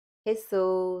Hey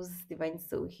souls, Divine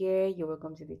Soul here. You're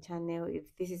welcome to the channel.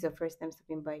 If this is your first time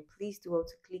stopping by, please do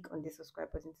also click on the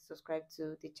subscribe button to subscribe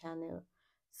to the channel.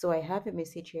 So I have a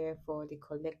message here for the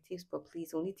collectives, but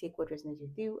please only take what resonates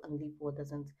with you and leave what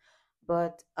doesn't.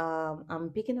 But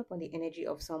I'm picking up on the energy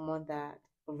of someone that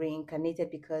reincarnated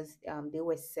because they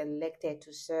were selected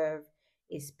to serve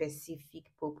a specific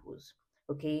purpose.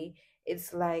 Okay,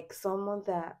 it's like someone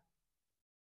that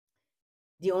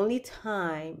the only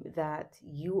time that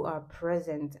you are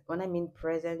present, when I mean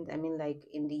present, I mean like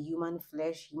in the human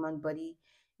flesh, human body,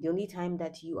 the only time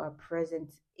that you are present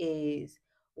is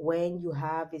when you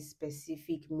have a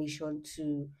specific mission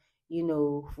to,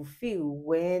 fulfill.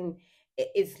 When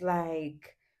it's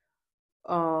like,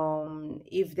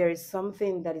 if there is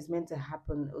something that is meant to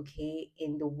happen, okay,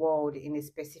 in the world in a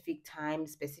specific time,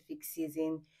 specific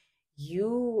season,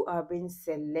 you are being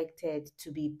selected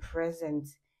to be present,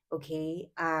 okay.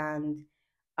 And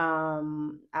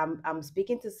I'm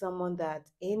speaking to someone that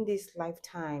in this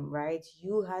lifetime, right,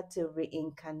 you had to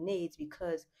reincarnate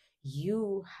because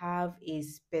you have a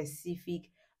specific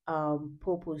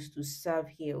purpose to serve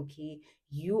here, okay.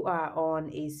 You are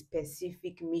on a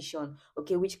specific mission,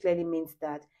 okay, which clearly means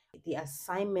that the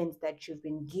assignment that you've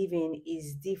been given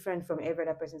is different from every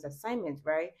other person's assignment,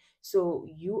 right? So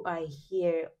you are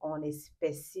here on a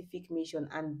specific mission,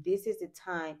 and this is the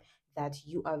time that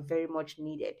you are very much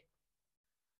needed.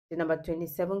 The number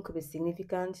 27 could be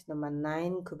significant, number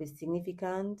 9 could be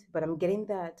significant, but I'm getting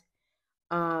that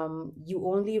you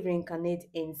only reincarnate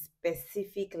in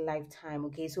specific lifetime,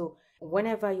 okay. So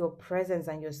whenever your presence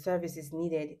and your service is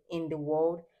needed in the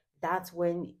world, that's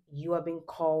when you are being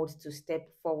called to step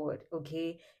forward,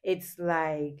 okay. It's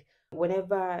like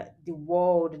whenever the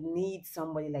world needs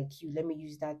somebody like you, let me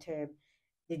use that term,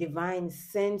 the divine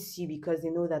sends you because they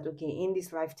know that, okay, in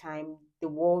this lifetime the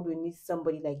world will need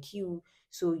somebody like you.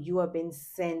 So you are being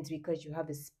sent because you have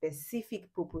a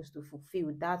specific purpose to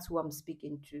fulfill. That's who I'm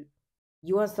speaking to.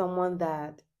 You are someone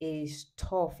that is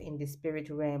tough in the spirit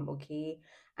realm, okay.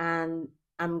 And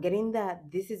I'm getting that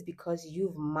this is because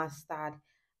you've mastered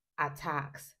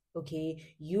attacks,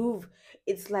 okay. You've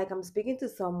It's like I'm speaking to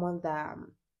someone that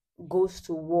goes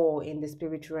to war in the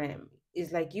spirit realm.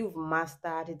 It's like you've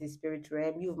mastered the spirit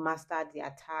realm, you've mastered the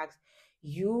attacks.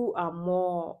 You are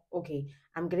more, okay,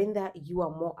 I'm getting that you are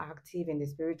more active in the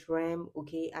spirit realm,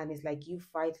 okay. And it's like you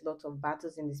fight lots of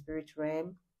battles in the spirit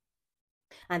realm,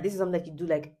 and this is something that you do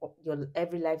like your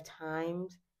every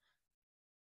lifetimes.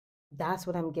 That's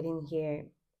what I'm getting here.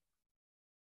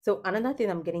 So another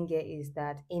thing I'm getting here is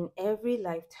that in every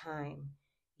lifetime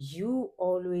you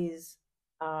always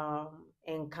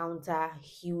encounter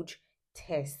huge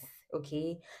tests,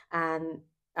 okay. And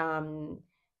um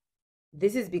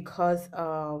this is because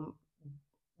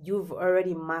you've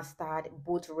already mastered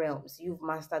both realms. You've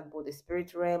mastered both the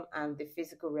spirit realm and the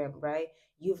physical realm, right?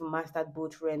 You've mastered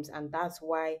both realms, and that's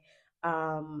why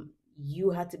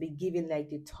you had to be given like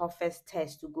the toughest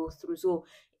test to go through. So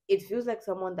it feels like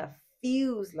someone that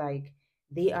feels like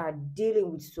they are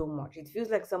dealing with so much. It feels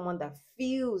like someone that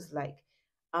feels like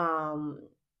um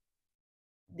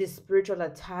the spiritual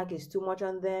attack is too much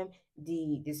on them,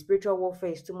 the spiritual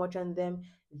warfare is too much on them.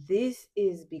 This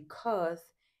is because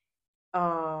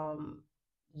um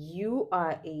you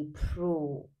are a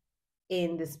pro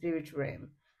in the spirit realm.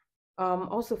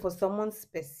 Also for someone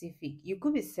specific, you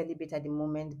could be celibate at the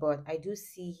moment, but I do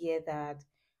see here that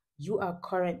you are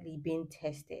currently being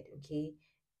tested, okay.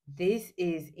 This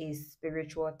is a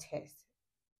spiritual test.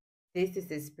 This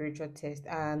is a spiritual test,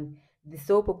 and the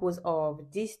sole purpose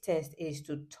of this test is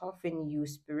to toughen you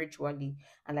spiritually.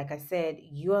 And like I said,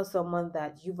 you are someone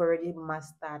that you've already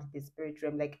mastered the spirit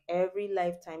realm. Like every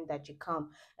lifetime that you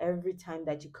come, every time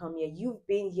that you come here, you've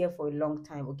been here for a long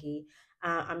time, okay.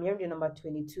 I'm hearing the number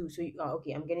 22. So,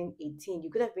 okay, I'm getting 18.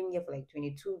 You could have been here for like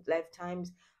 22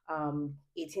 lifetimes,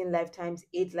 18 lifetimes,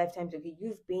 8 lifetimes, okay.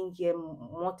 You've been here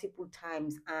multiple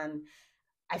times, and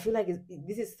I feel like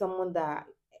this is someone that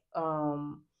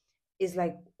um is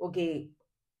like, okay,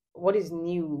 what is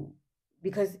new?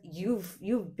 Because you've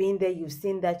been there, you've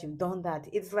seen that, you've done that.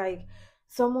 It's like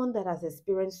someone that has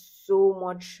experienced so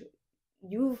much.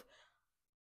 You've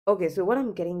Okay, so what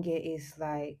I'm getting here is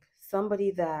like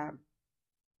somebody that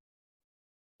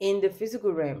in the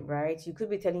physical realm, right? You could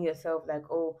be telling yourself like,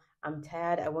 oh, I'm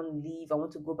tired, I want to leave, I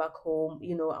want to go back home,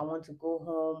 I want to go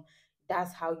home.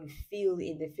 That's how you feel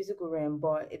in the physical realm,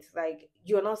 but it's like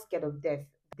you're not scared of death.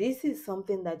 This is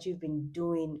something that you've been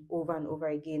doing over and over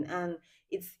again, and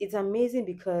it's amazing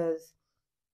because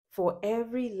for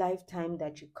every lifetime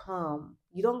that you come,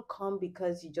 you don't come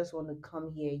because you just want to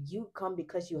come here. You come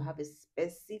because you have a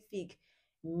specific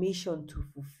mission to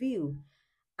fulfill.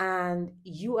 And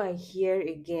you are here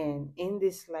again in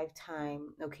this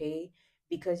lifetime, okay?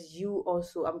 Because you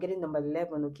also, I'm getting number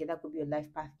 11, okay? That could be a life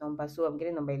path number. So I'm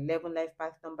getting number 11 life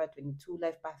path number, 22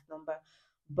 life path number.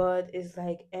 But it's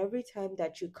like every time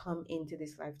that you come into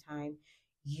this lifetime,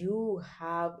 you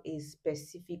have a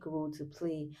specific role to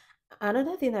play.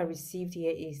 Another thing I received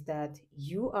here is that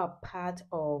you are part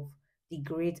of the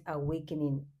great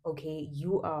awakening, okay?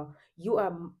 You are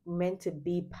meant to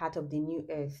be part of the new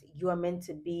earth. You are meant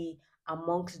to be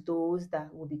amongst those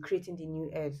that will be creating the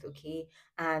new earth, okay?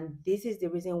 And this is the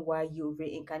reason why you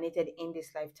reincarnated in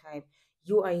this lifetime.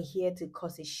 You are here to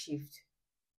cause a shift,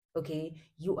 okay?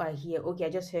 You are here. Okay, I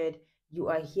just heard you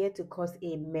are here to cause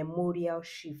a memorial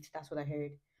shift. That's what I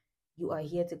heard. You are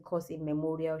here to cause a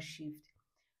memorial shift.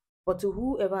 But to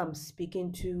whoever I'm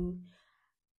speaking to,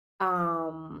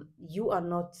 you are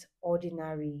not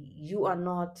ordinary. You are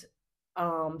not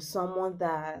someone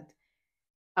that,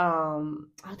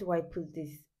 how do I put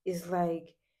this? It's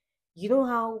like, you know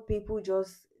how people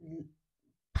just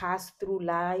pass through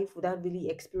life without really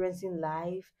experiencing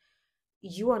life.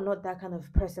 You are not that kind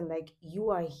of person. Like, you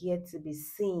are here to be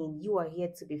seen, you are here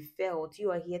to be felt,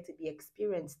 you are here to be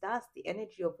experienced. That's the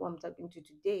energy of what I'm talking to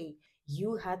today.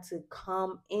 You had to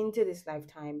come into this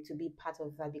lifetime to be part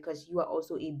of that, because you are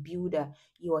also a builder.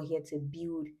 You are here to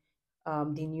build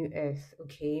the new earth,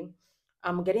 okay?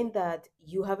 I'm getting that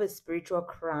you have a spiritual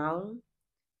crown.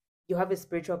 You have a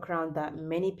spiritual crown that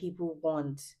many people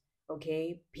want,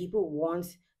 okay? People want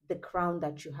the crown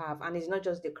that you have, and it's not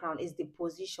just the crown, it's the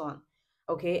position,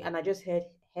 okay? And I just heard,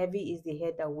 heavy is the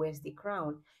head that wears the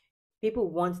crown. People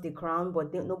want the crown,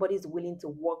 but nobody's willing to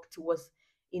work towards,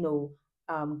 you know,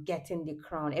 getting the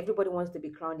crown. Everybody wants to be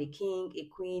crowned a king, a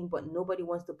queen, but nobody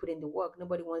wants to put in the work.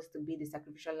 Nobody wants to be the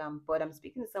sacrificial lamb. But I'm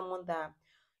speaking to someone that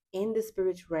in the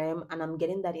spirit realm, and I'm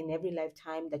getting that in every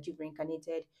lifetime that you've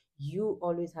reincarnated, you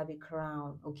always have a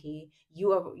crown, okay?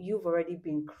 You've already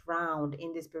been crowned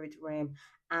in the spirit realm.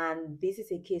 And this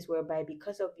is a case whereby,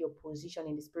 because of your position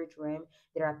in the spirit realm,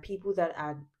 there are people that,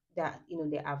 you know,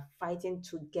 they are fighting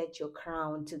to get your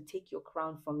crown, to take your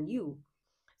crown from you.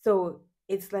 So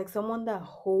it's like someone that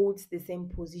holds the same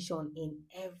position in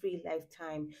every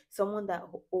lifetime, someone that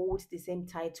holds the same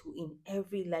title in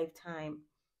every lifetime.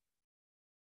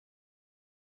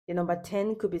 The number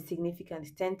 10 could be significant.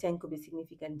 1010 could be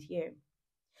significant here.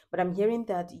 But I'm hearing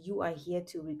that you are here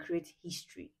to recreate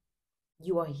history.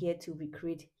 You are here to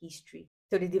recreate history.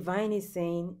 So the divine is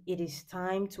saying it is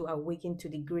time to awaken to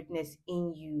the greatness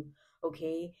in you.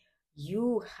 Okay.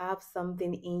 You have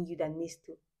something in you that needs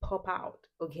to pop out.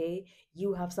 Okay.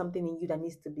 You have something in you that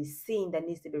needs to be seen, that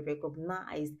needs to be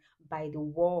recognized by the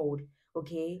world.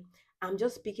 Okay. I'm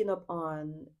just picking up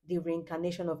on the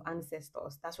reincarnation of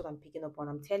ancestors. That's what I'm picking up on.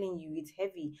 I'm telling you, it's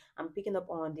heavy. I'm picking up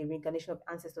on the reincarnation of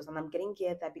ancestors, and I'm getting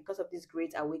here that because of this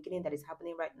great awakening that is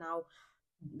happening right now,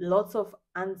 lots of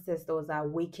ancestors are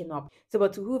waking up. So,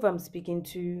 but to who I'm speaking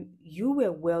to, you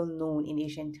were well known in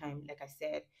ancient time. Like I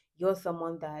said, you're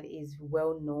someone that is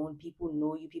well known. People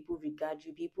know you. People regard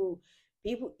you. People.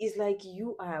 It's like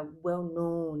you are well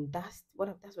known. That's what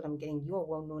I'm getting. You are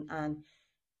well known, and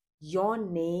your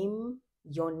name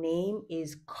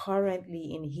is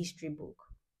currently in history book.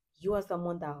 You are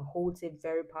someone that holds a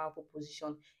very powerful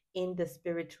position in the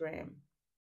spirit realm,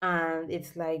 and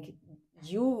it's like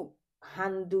you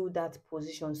handle that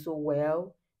position so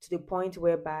well, to the point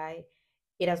whereby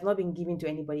it has not been given to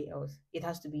anybody else. It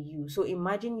has to be you. So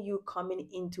imagine you coming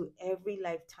into every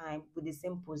lifetime with the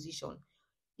same position.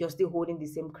 You're still holding the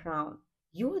same crown.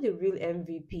 You are the real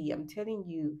MVP, I'm telling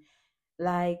you.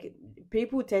 Like,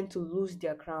 people tend to lose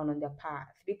their crown on their path.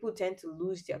 People tend to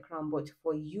lose their crown, but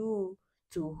for you,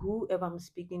 to whoever I'm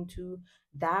speaking to,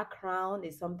 that crown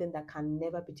is something that can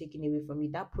never be taken away from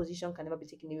you. That position can never be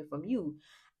taken away from you.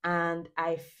 And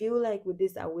I feel like with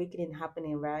this awakening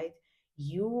happening, right?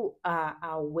 You are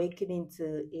awakening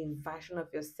to a version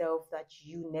of yourself that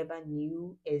you never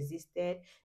knew existed.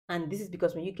 And this is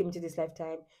because when you came into this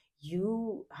lifetime,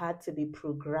 you had to be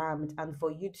programmed. And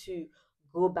for you to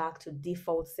go back to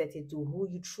default setting to who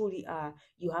you truly are,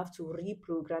 you have to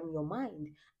reprogram your mind.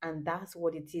 And that's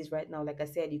what it is right now. Like I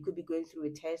said, you could be going through a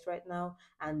test right now,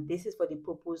 and this is for the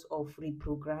purpose of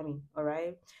reprogramming. All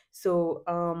right. So,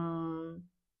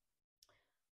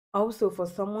 also for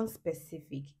someone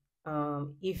specific,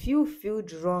 if you feel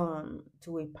drawn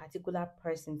to a particular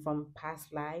person from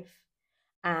past life,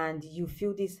 and you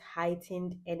feel this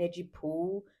heightened energy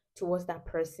pull towards that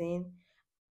person,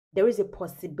 there is a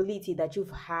possibility that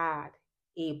you've had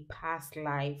a past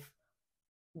life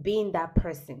being that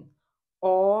person.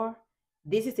 Or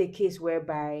this is a case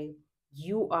whereby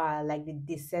you are like the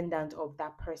descendant of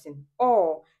that person,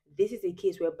 or this is a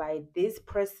case whereby this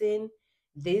person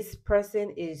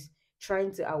is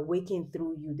trying to awaken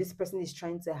through you. This person is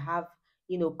trying to have,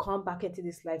 come back into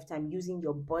this lifetime using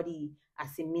your body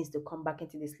as a means to come back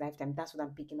into this lifetime. That's what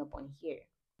I'm picking up on here.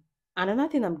 Another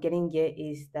thing I'm getting here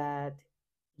is that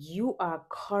you are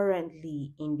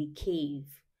currently in the cave.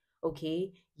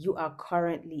 Okay, you are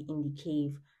currently in the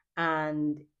cave,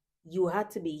 and you had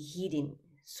to be hidden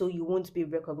so you won't be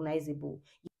recognizable.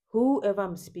 Whoever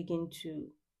I'm speaking to,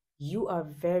 you are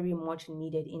very much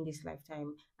needed in this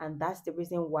lifetime, and that's the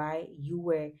reason why you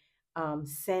were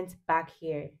sent back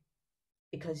here,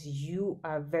 because you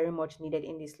are very much needed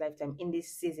in this lifetime, in this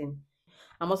season.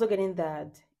 I'm also getting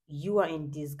that you are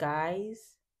in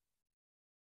disguise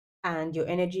and your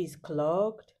energy is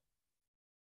clogged,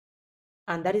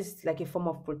 and that is like a form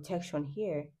of protection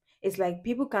here. It's like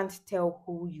people can't tell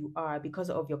who you are because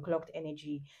of your clogged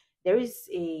energy. There is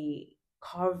a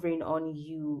covering on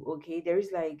you. Okay, there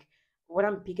is like, what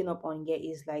I'm picking up on here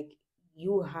is like,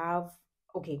 you have,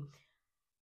 okay,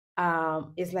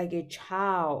 it's like a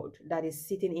child that is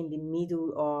sitting in the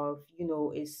middle of,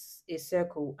 a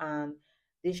circle, and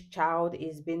this child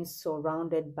is being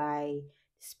surrounded by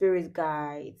spirit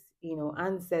guides,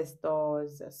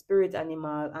 ancestors, spirit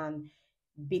animal. And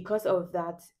because of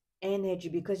that energy,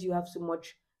 because you have so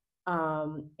much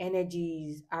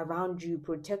energies around you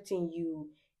protecting you,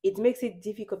 it makes it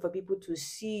difficult for people to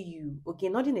see you. Okay,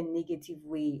 not in a negative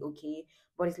way, okay,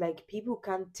 but it's like people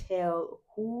can't tell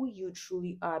who you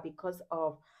truly are because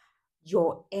of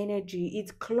your energy.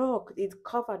 It's cloaked, it's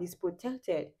covered, it's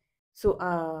protected. So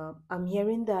I'm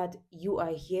hearing that you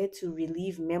are here to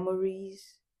relieve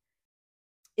memories.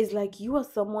 It's like you are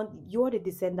the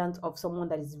descendant of someone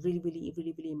that is really, really,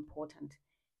 really, really important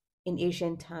in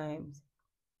ancient times.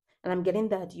 And I'm getting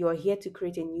that you're here to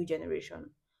create a new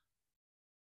generation.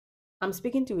 I'm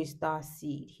speaking to a star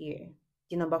seed here.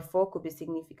 The number 4 could be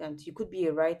significant. You could be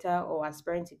a writer or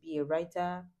aspiring to be a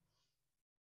writer.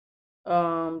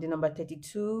 The number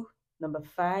 32, number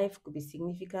 5 could be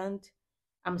significant.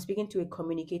 I'm speaking to a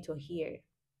communicator here.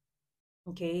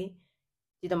 Okay.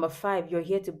 The number 5, you're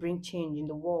here to bring change in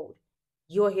the world.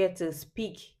 You're here to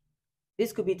speak.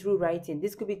 This could be through writing,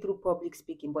 this could be through public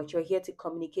speaking, but you're here to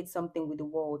communicate something with the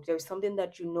world. There's something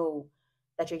that you know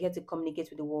that you're here to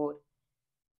communicate with the world.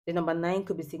 The number 9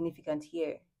 could be significant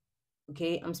here.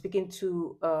 Okay. I'm speaking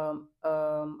to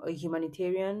a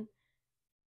humanitarian.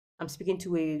 I'm speaking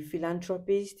to a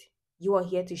philanthropist. You are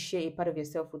here to share a part of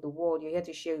yourself with the world. You're here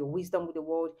to share your wisdom with the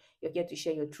world. You're here to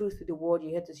share your truth with the world.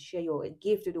 You're here to share your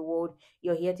gift with the world.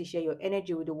 You're here to share your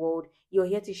energy with the world. You're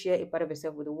here to share a part of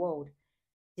yourself with the world.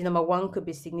 The number 1 could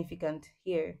be significant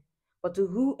here. But to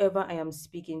whoever I am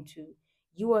speaking to,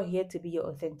 you are here to be your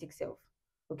authentic self.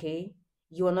 Okay?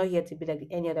 You are not here to be like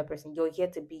any other person. You're here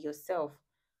to be yourself.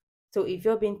 So if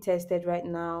you're being tested right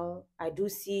now, I do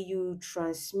see you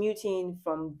transmuting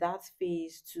from that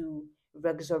phase to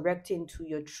resurrecting to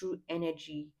your true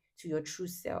energy, to your true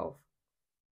self.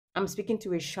 I'm speaking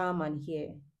to a shaman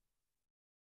here.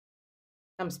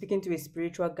 I'm speaking to a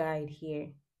spiritual guide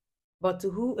here. But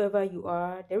to whoever you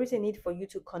are, there is a need for you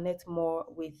to connect more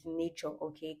with nature,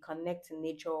 okay? Connect to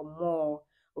nature more,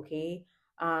 okay?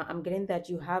 I'm getting that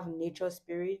you have nature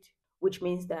spirit, which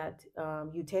means that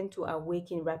you tend to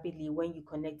awaken rapidly when you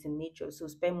connect to nature. So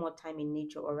spend more time in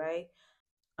nature, all right?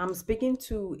 I'm speaking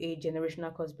to a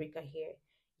generational curse breaker here.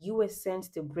 You were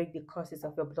sent to break the curses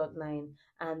of your bloodline,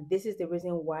 and this is the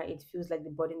reason why it feels like the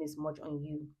burden is much on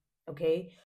you,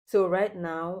 okay? So right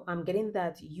now, I'm getting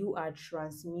that you are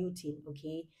transmuting,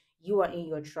 okay? You are in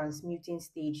your transmuting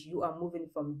stage. You are moving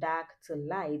from dark to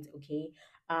light, okay?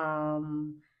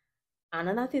 Um,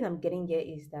 Another thing I'm getting here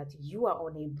is that you are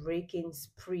on a breaking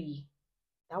spree.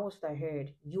 That was what I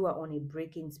heard. You are on a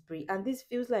breaking spree. And this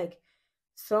feels like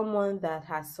someone that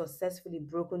has successfully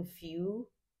broken few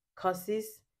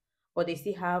curses, but they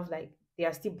still have like they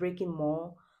are still breaking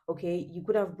more. Okay, you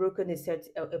could have broken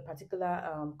a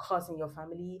particular curse in your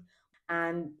family,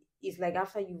 and it's like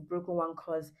after you've broken one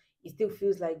curse, it still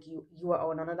feels like you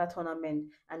are on another tournament,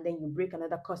 and then you break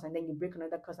another curse, and then you break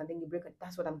another curse, and then you break.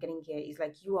 That's what I'm getting here. It's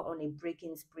like you are on a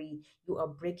breaking spree. You are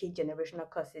breaking generational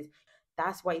curses.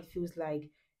 That's why it feels like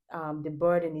the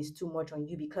burden is too much on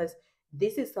you, because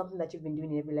this is something that you've been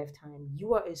doing in every lifetime.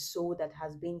 You are a soul that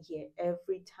has been here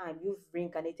every time you've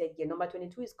reincarnated here. Number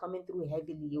 22 is coming through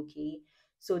heavily, okay?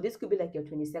 So this could be like your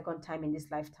 22nd time in this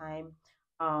lifetime.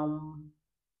 Um,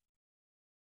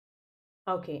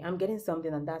 okay, I'm getting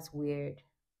something, and that's weird.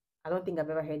 I don't think I've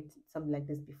ever heard something like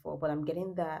this before, but I'm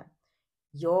getting that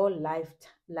your life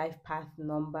path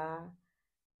number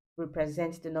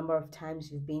represents the number of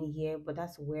times you've been here, but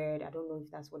that's weird. I don't know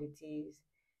if that's what it is.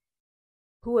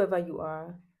 Whoever you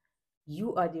are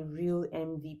the real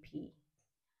MVP.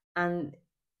 And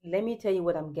let me tell you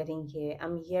what I'm getting here.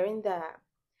 I'm hearing that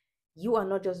you are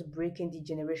not just breaking the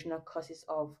generational curses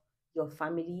of your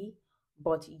family,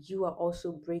 but you are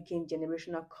also breaking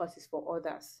generational curses for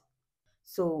others.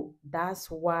 So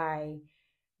that's why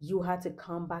you had to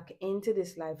come back into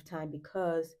this lifetime,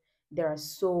 because there are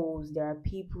souls, there are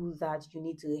people that you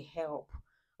need to help.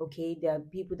 Okay, there are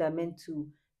people that are meant to,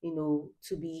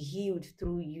 to be healed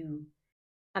through you.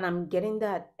 And I'm getting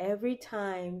that every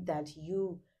time that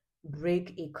you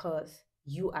break a curse,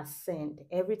 you ascend.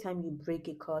 Every time you break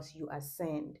a curse, you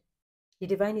ascend. The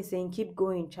divine is saying, keep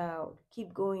going, child.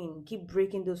 Keep going. Keep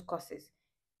breaking those curses.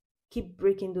 Keep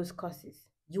breaking those curses.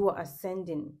 You are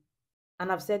ascending.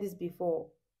 And I've said this before.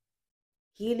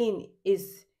 Healing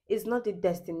is not the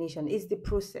destination, it's the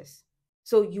process.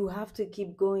 So you have to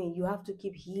keep going. You have to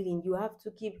keep healing. You have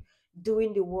to keep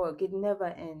doing the work. It never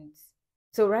ends.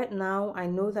 So right now, I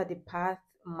know that the path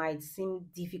might seem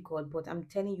difficult, but I'm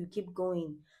telling you, keep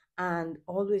going and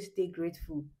always stay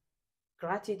grateful.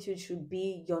 Gratitude should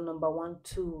be your number one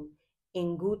tool.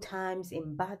 In good times,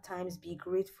 in bad times, be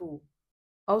grateful.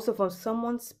 Also, from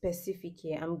someone specific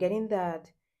here, I'm getting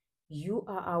that you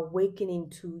are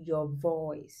awakening to your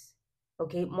voice.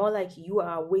 Okay, more like you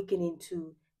are awakening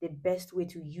to the best way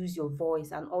to use your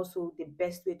voice and also the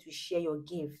best way to share your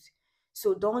gift.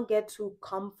 So don't get too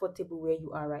comfortable where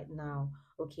you are right now,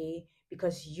 okay?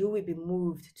 Because you will be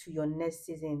moved to your next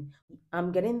season.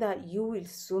 I'm getting that you will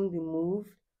soon be moved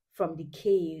from the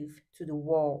cave to the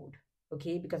world.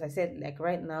 Okay, because I said, like,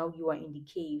 right now you are in the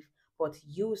cave, but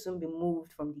you will soon be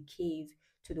moved from the cave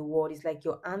to the world. It's like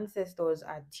your ancestors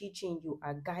are teaching you,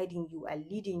 are guiding you, are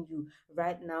leading you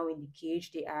right now in the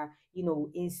cage. They are,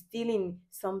 instilling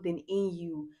something in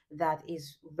you that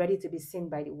is ready to be seen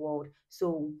by the world.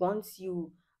 So once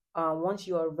you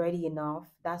are ready enough,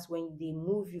 that's when they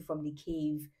move you from the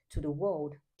cave to the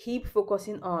world. Keep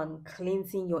focusing on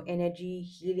cleansing your energy,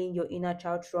 healing your inner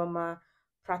child trauma,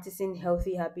 practicing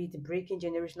healthy habits, breaking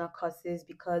generational curses,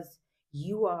 because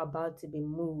you are about to be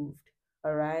moved.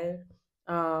 All right.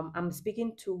 I'm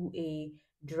speaking to a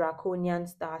draconian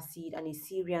star seed and a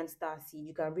Syrian star seed.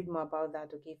 You can read more about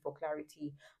that, okay, for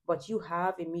clarity. But you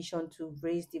have a mission to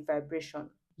raise the vibration.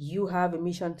 You have a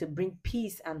mission to bring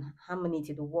peace and harmony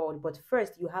to the world. But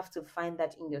first, you have to find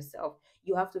that in yourself.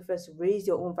 You have to first raise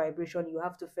your own vibration. You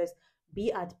have to first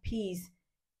be at peace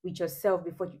with yourself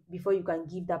before you can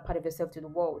give that part of yourself to the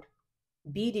world.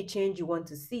 Be the change you want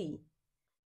to see.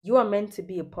 You are meant to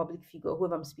be a public figure,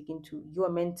 whoever I'm speaking to. You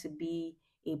are meant to be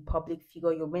a public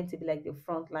figure. You're meant to be like the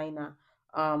frontliner,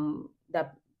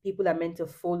 that people are meant to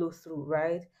follow through,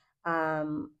 right?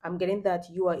 I'm getting that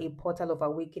you are a portal of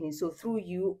awakening. So through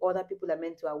you, other people are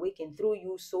meant to awaken. Through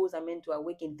you, souls are meant to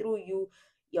awaken. Through you,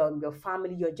 your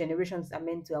family, your generations are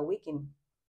meant to awaken.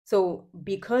 So,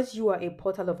 because you are a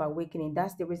portal of awakening,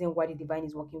 that's the reason why the divine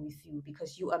is working with you,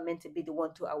 because you are meant to be the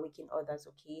one to awaken others,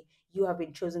 okay? You have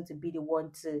been chosen to be the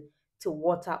one to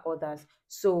water others.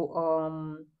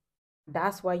 So,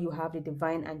 that's why you have the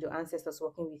divine and your ancestors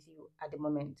working with you at the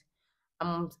moment.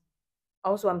 Um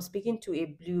Also, I'm speaking to a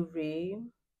blue ray.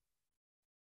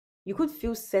 You could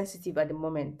feel sensitive at the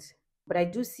moment, but I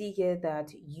do see here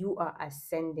that you are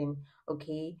ascending,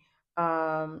 okay?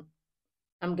 Um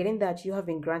I'm getting that you have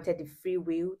been granted the free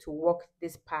will to walk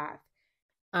this path.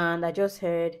 And I just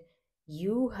heard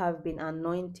you have been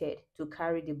anointed to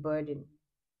carry the burden.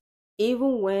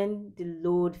 Even when the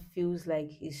load feels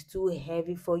like it's too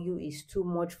heavy for you, it's too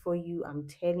much for you, I'm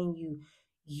telling you,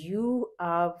 you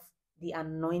have the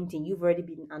anointing. You've already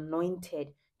been anointed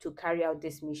to carry out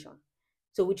this mission.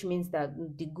 So, which means that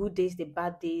the good days, the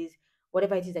bad days,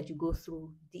 whatever it is that you go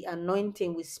through, the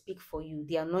anointing will speak for you,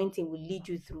 the anointing will lead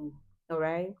you through. All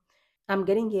right. I'm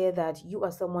getting here that you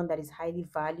are someone that is highly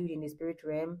valued in the spirit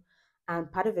realm,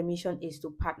 and part of the mission is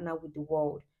to partner with the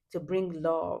world, to bring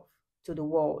love to the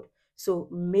world. So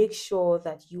make sure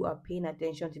that you are paying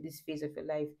attention to this phase of your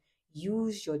life.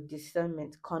 Use your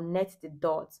discernment, connect the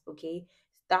dots, okay?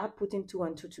 Start putting two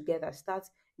and two together. Start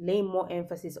laying more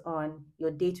emphasis on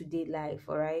your day-to-day life,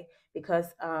 all right? Because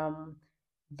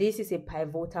this is a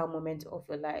pivotal moment of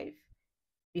your life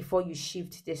before you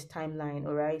shift this timeline.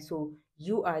 All right, so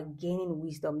you are gaining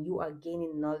wisdom, you are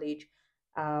gaining knowledge,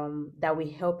 that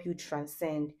will help you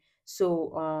transcend.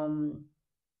 So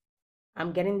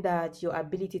I'm getting that your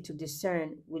ability to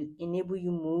discern will enable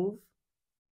you move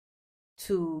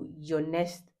to your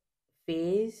next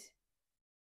phase.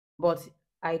 But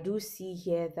I do see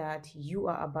here that you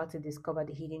are about to discover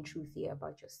the hidden truth here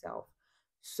about yourself.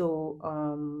 So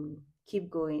keep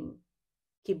going,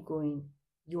 keep going.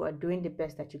 you are doing the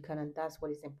best that you can, and that's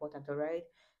what is important. All right.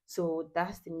 So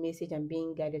that's the message I'm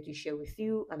being guided to share with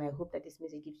you, and I hope that this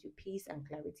message gives you peace and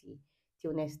clarity.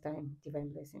 Till next time,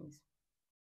 divine blessings.